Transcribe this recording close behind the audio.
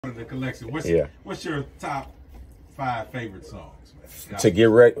The collection. What's your top 5 favorite songs, man? To get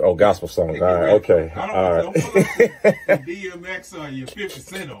ready? Oh, gospel songs. All right, okay. Don't pull up the DMX or your 50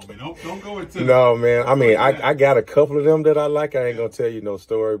 Cent on me. Don't go into No, man. I mean, I got a couple of them that I like. I ain't gonna tell you no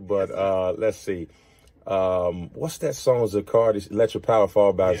story, but let's see. What's that song? Zacardi, Let Your Power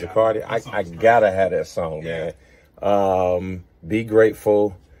Fall by Zacardi. I gotta have that song, man. Be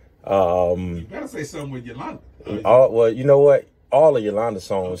Grateful. You better say something with Yolanda. Well, you know what? All of Yolanda's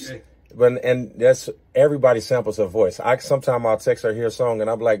songs, and that's everybody samples her voice. Sometimes I'll text her, hear a song, and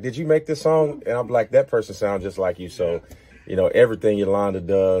I'm like, "Did you make this song?" And I'm like, "That person sounds just like you." So, you know, everything Yolanda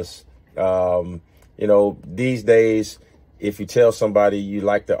does. You know, these days, if you tell somebody you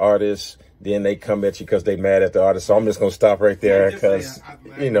like the artist, then they come at you because they mad at the artist. So I'm just gonna stop right there because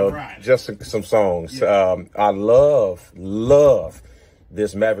just some songs. I love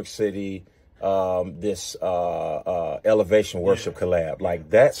this Maverick City. This Elevation Worship collab, like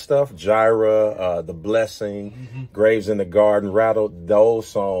that stuff, Gyra, The Blessing, Graves in the Garden, Rattle, those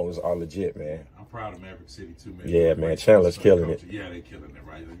songs are legit, man. I'm proud of Maverick City too, man. Yeah, man, Chandler's killing it. Yeah, they're killing it,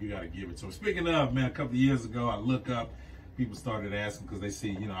 right? You got to give it to them. Speaking of, man, a couple of years ago, I look up, people started asking because they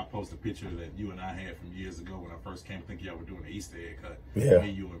see, you know, I post a picture that you and I had from years ago when I first came. I think y'all were doing the Easter egg hunt. Me,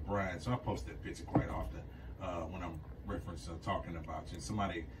 you, and Brian. So I post that picture quite often when I'm referencing talking about you. And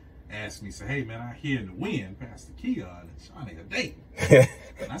somebody asked me, say, "Hey man, I hear in the wind, Pastor Keion and Shaunie are dating."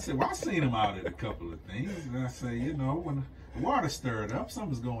 And I said, "Well, I seen them out at a couple of things." And I say, you know, when the water stirred up,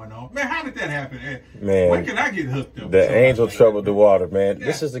 something's going on. Man, how did that happen? Man, when can I get hooked up? The angel troubled the water, man.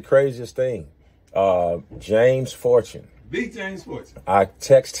 This is the craziest thing. James Fortune. Big James Fortune. I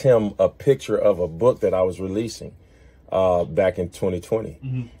text him a picture of a book that I was releasing back in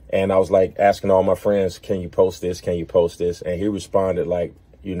 2020. And I was like asking all my friends, "Can you post this? Can you post this?" And he responded like,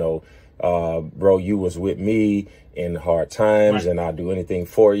 you know, bro, you was with me in hard times and I'll do anything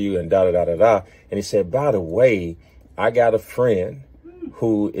for you and da-da-da-da-da. And he said, "By the way, I got a friend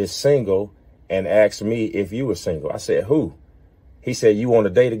who is single and asked me if you were single." I said, "Who?" He said, "You want to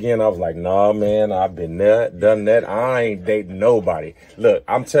date again?" I was like, "Nah, man, I've been there, done that. I ain't dating nobody." Look,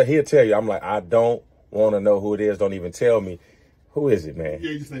 he'll tell you, I'm like, "I don't want to know who it is. Don't even tell me." "Who is it, man?"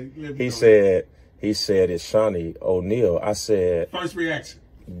 Yeah, you say, he said, "It's Shaunie O'Neal." I said, first reaction,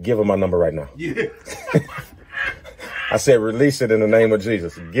 "Give her my number right now." Yeah. I said, "Release it in the name of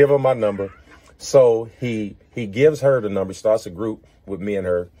Jesus. Give her my number." So he gives her the number, starts a group with me and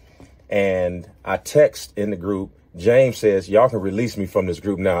her. And I text in the group. James says, "Y'all can release me from this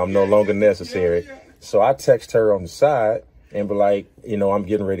group now. I'm no longer necessary." So I text her on the side and be like, "You know, I'm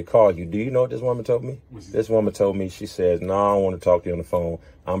getting ready to call you. Do you know what this woman told me?" This woman told me, she says, "No, I don't want to talk to you on the phone.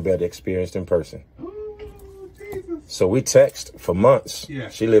 I'm better experienced in person." So we text for months.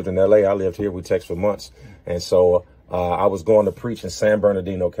 She lived in LA. I lived here. We text for months. And so I was going to preach in San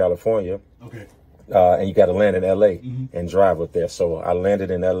Bernardino, California. And you got to land in LA and drive up there. So I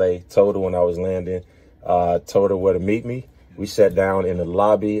landed in LA, told her when I was landing, told her where to meet me. We sat down in the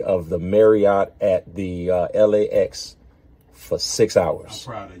lobby of the Marriott at the LAX for 6 hours.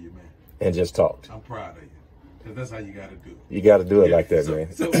 I'm proud of you, man. And just talked. I'm proud of you. Because that's how you got to do it. You got to do it like that,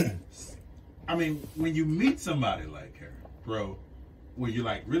 man. So, I mean, when you meet somebody like her, bro, were you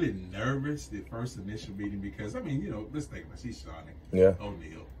like really nervous the first initial meeting? Because, I mean, you know, let's think about it. She's Shaunie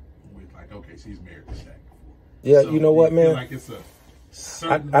O'Neal. We're like, okay, she's married to Shaq before. Yeah, so you know what, man? Feel like it's a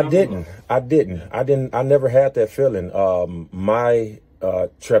I didn't. I never had that feeling. My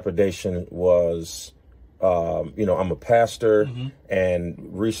trepidation was, you know, I'm a pastor and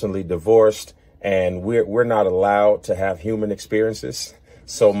recently divorced, and we're not allowed to have human experiences.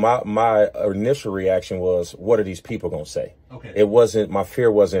 So my initial reaction was, what are these people going to say? It wasn't, my fear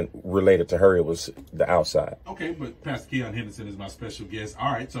wasn't related to her. It was the outside. Okay, but Pastor Keion Henderson is my special guest.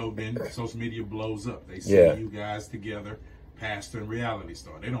 All right, so then social media blows up. They see you guys together, pastor and reality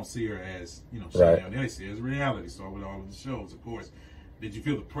star. They don't see her as, you know, they see her as a reality star with all of the shows, of course. Did you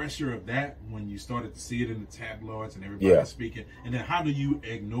feel the pressure of that when you started to see it in the tabloids and everybody speaking? And then how do you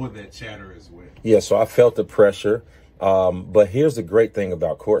ignore that chatter as well? Yeah, so I felt the pressure. But here's the great thing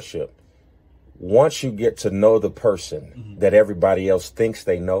about courtship. Once you get to know the person that everybody else thinks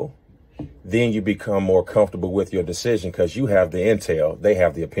they know, then you become more comfortable with your decision because you have the intel, they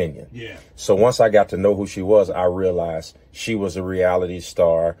have the opinion. So once I got to know who she was, I realized she was a reality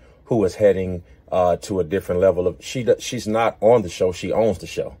star who was heading to a different level of. She's not on the show; she owns the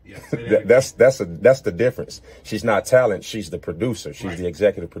show. That's the difference. She's not talent; she's the producer. She's the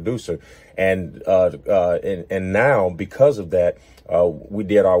executive producer, and now because of that, we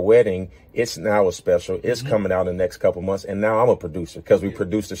did our wedding. It's now a special. It's coming out in the next couple months, and now I'm a producer because we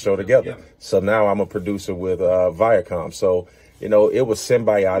produced the show together. So now I'm a producer with Viacom. So you know, it was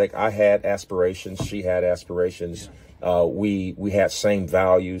symbiotic. I had aspirations. She had aspirations. We had same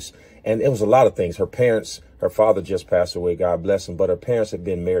values. And it was a lot of things. Her parents, her father just passed away, God bless him, but her parents had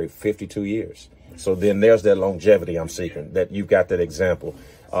been married 52 years. So then there's that longevity I'm seeking, that you've got that example.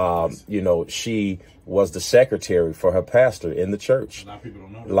 You know, she was the secretary for her pastor in the church. A lot of people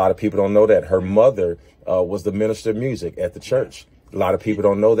don't know that. A lot of people don't know that. Her mother was the minister of music at the church. A lot of people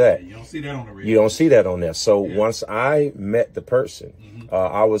don't know that. You don't see that on the radio. You don't see that on there. So once I met the person,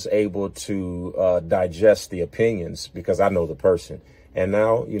 I was able to digest the opinions because I know the person. And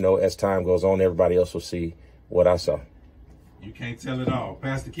now, you know, as time goes on, everybody else will see what I saw. You can't tell it all.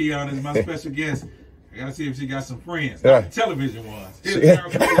 Pastor Keion is my special guest. I got to see if she got some friends. Not the television ones. Here's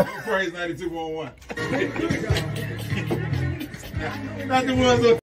Praise 92.1. Not the ones